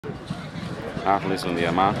Athletes on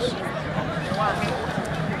their marks.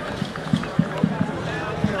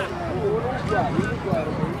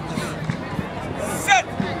 Set.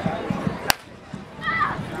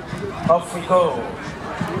 Off we go.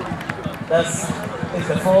 This is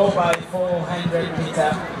the 4x400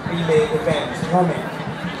 meter relay event. Women.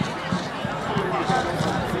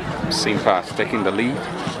 Simpa taking the lead.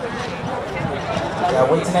 We are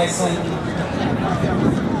witnessing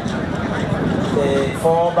the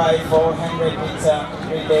 4x400 meter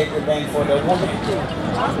relay event for the women.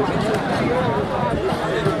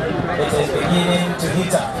 It is beginning to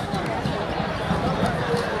heat up.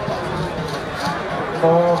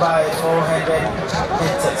 4x400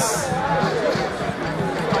 meters.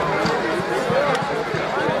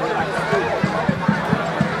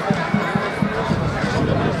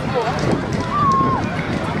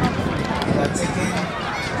 We are taking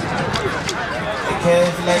the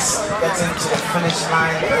curve. Let's get into the finish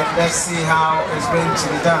line and let's see how it's going to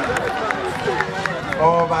be done.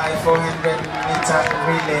 4x400 meter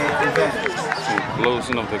relay event.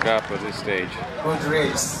 Closing of the gap at this stage. Good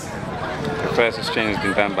race. The first exchange has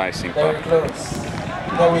been done by Simpa. Very close.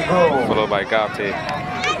 There we go. Followed by Garte.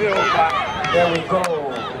 There we go.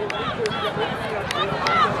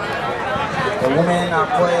 The women are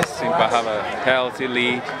poised. Simpa have a healthy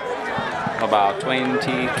lead, about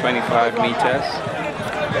 20-25 meters.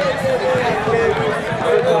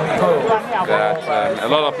 There we go. That a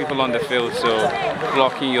lot of people on the field, so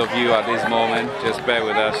blocking your view at this moment. Just bear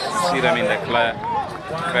with us. See them in the clear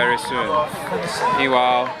very soon.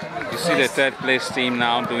 Meanwhile, you see the third place team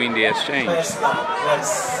now doing the exchange. Yes.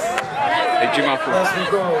 The Jumaku. Yes, we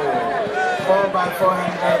go.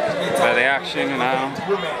 4x400 meters. But the action now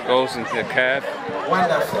goes into the curve.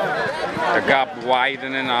 Wonderful. The gap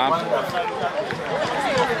widening up.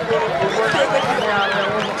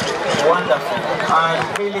 Wonderful. I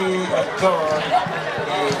really enjoy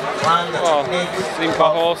the one Well, Simpa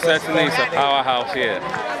Hall certainly is a powerhouse here,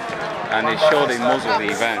 and they showed in most of the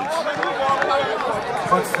events.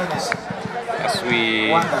 Good finish. As we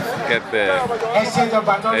get the Exchange of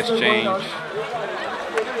batons. exchange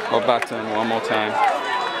of baton one more time.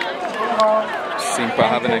 Simpa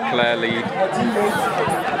having a clear lead.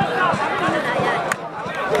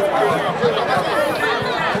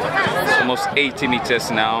 It's almost 80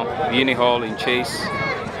 meters now. Uni Hall in chase.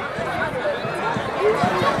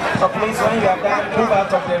 So please, when you are done, move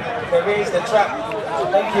out of the race, the track.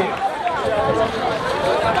 Thank you.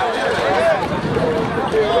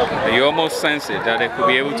 You almost sense it that they could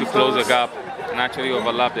be able to close the gap and actually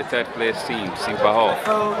overlap the third place team, Simpa Hall.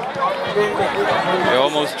 They're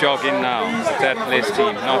almost jogging now, the third place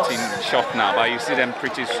team, not in shock now, but you see them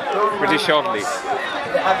pretty shortly.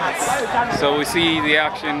 So we see the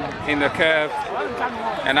action in the curve,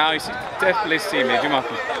 and now you see third place team, the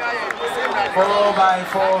Jumaku.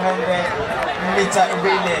 4x400 meter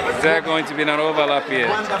relay. They're going to be an overlap here.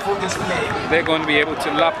 Wonderful display. They're going to be able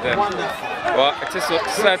to lap them. Wonderful. Well, it is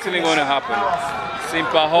certainly going to happen.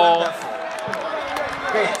 Simpa Hall.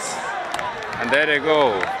 Great. And there they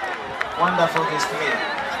go. Wonderful display.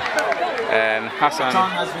 And Hassan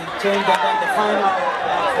John has been trained and then the final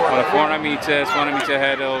on the 400 meters, 400 meter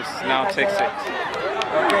hurdles now takes it.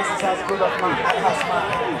 This is as good of man as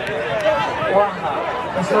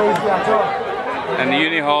Wow. It's not easy at all. And the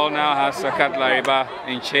Uni Hall now has Sakat Lariba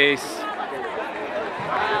in chase.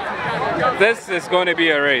 This is going to be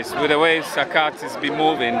a race with the way Sakat has been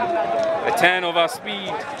moving. A 10 over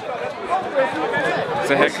speed.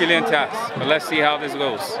 It's a Herculean task, but let's see how this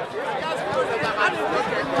goes.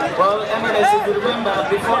 Well, Emirates, if you remember,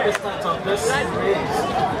 before the start of this race,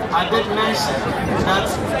 I did mention that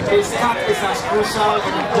the start is as crucial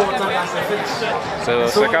and important as the finish. So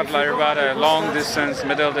Sakat Lariba, a long distance,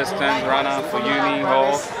 middle distance runner for Uni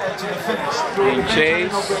Hall in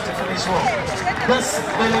chase.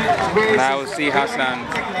 Now we'll see Hassan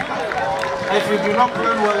if you do not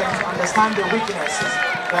plan well and understand the weaknesses,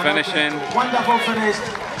 finishing. Wonderful finish.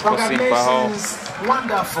 Congratulations.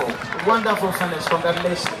 Wonderful, wonderful finish.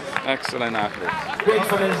 Congratulations. Excellent athlete. Great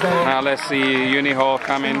finish there. Now let's see Uni Hall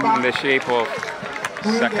coming in the shape of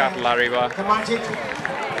Sakat Lariba. The magic.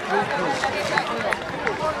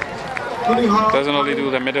 Doesn't only do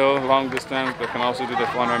the middle, long distance, but can also do the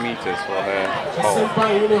 400 meters for her hall.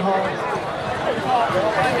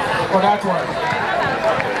 For that one.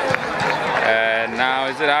 And now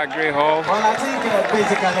is it Agri Hall? Well, I think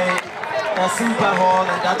basically Simpa Hall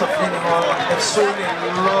and that of Uni Hall have shown a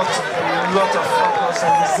lot of focus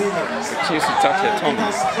and resilience. She used to touch her tongue. It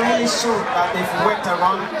has really shown that they've worked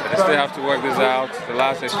around. They still have to work this out. The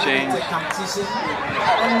last exchange. The competition.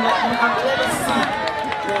 And you can clearly see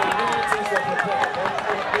the abilities of the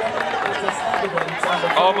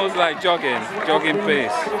almost like jogging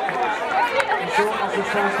pace.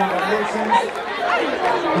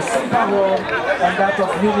 The Center Hall and that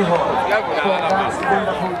of Uni Hall for that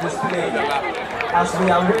wonderful display. As we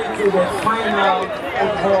are waiting to the final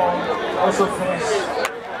hall, also finish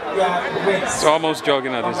their race. It's almost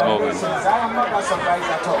jogging at this moment. I am not that surprised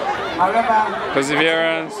at all. However,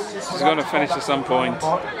 Perseverance is going to finish at some point.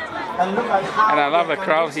 And I love the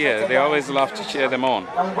crowd here. They always love to cheer them on,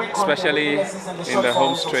 especially in the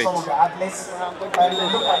home straight. And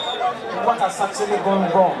look at what has actually gone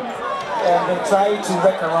wrong. And they try to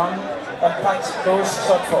work around and patch those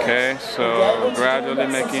shortfalls. Okay, so gradually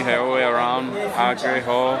making her way around Agri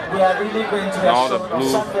Hall. We are really going to all the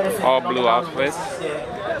all blue outfits.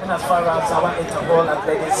 As far as our interval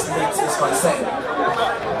athletics meet is concerned.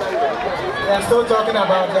 We are still talking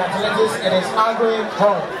about the athletics. It is Agri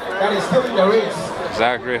Hall that is still in the race. It's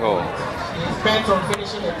Agri Hall. He's bent on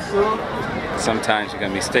finishing it soon. Sometimes you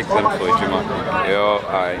can mistake them for a Juma. They all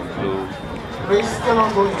are in blue.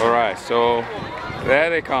 Alright, so there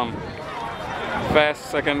they come. First,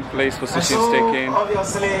 second place positions taken.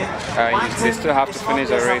 They still have to finish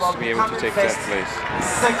the race to be able to take third place.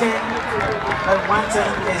 Second, one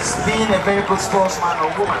thing is being a very good sportsman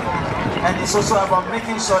or woman. And it's also about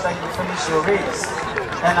making sure that you finish your race.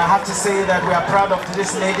 And I have to say that we are proud of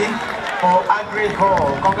this lady for Agri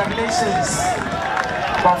Hall. Congratulations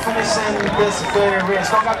for finishing this very race.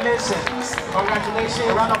 Congratulations. Congratulations.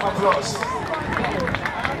 A round of applause.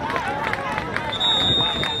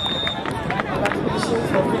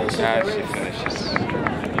 As she finishes.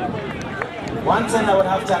 One thing I would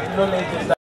have to acknowledge is that